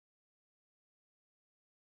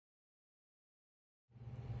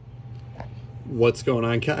What's going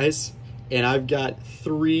on, guys? And I've got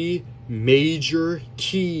three major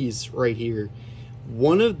keys right here.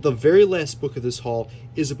 One of the very last book of this haul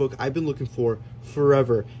is a book I've been looking for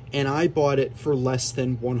forever, and I bought it for less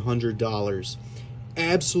than $100.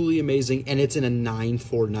 Absolutely amazing, and it's in a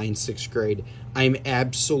 9.496 grade. I'm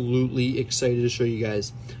absolutely excited to show you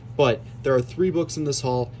guys. But there are three books in this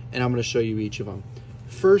haul, and I'm going to show you each of them.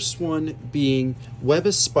 First one being Web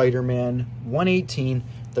of Spider-Man 118,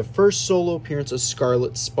 the first solo appearance of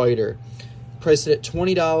Scarlet Spider. Priced at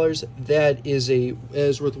 $20. That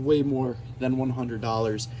is worth way more than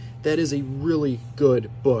 $100. That is a really good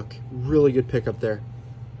book. Really good pickup there.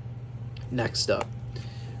 Next up,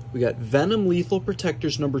 we got Venom Lethal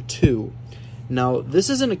Protectors number 2. Now, this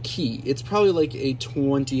isn't a key. It's probably like a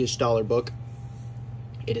 $20-ish book.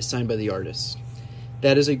 It is signed by the artist.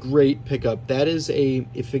 That is a great pickup. That is a,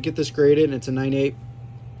 if you get this graded and it's a 9.8,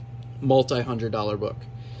 multi-$100 book.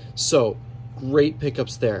 So, great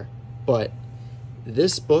pickups there. But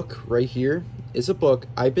this book right here is a book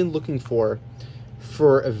I've been looking for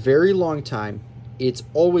a very long time. It's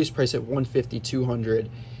always priced at $150, $200,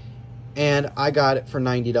 and I got it for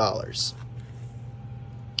 $90.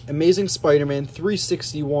 Amazing Spider-Man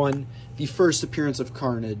 361, the first appearance of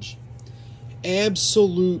Carnage.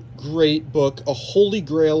 Absolute great book, a holy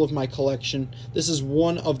grail of my collection. This is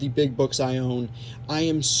one of the big books I own. I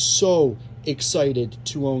am so excited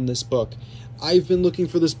to own this book. I've been looking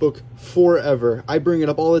for this book forever. I bring it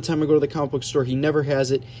up all the time I go to the comic book store. He never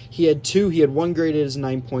has it. He had two. He had one graded as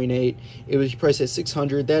 9.8. It was priced at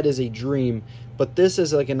 $600. That is a dream. But this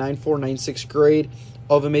is like a 9.496 grade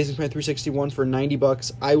of Amazing Spider-Man 361 for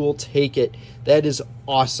 $90. I will take it. That is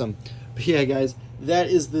awesome. But yeah, guys, that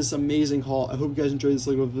is this amazing haul. I hope you guys enjoyed this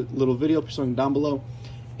little video. Please comment down below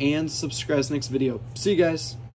and subscribe to the next video. See you guys.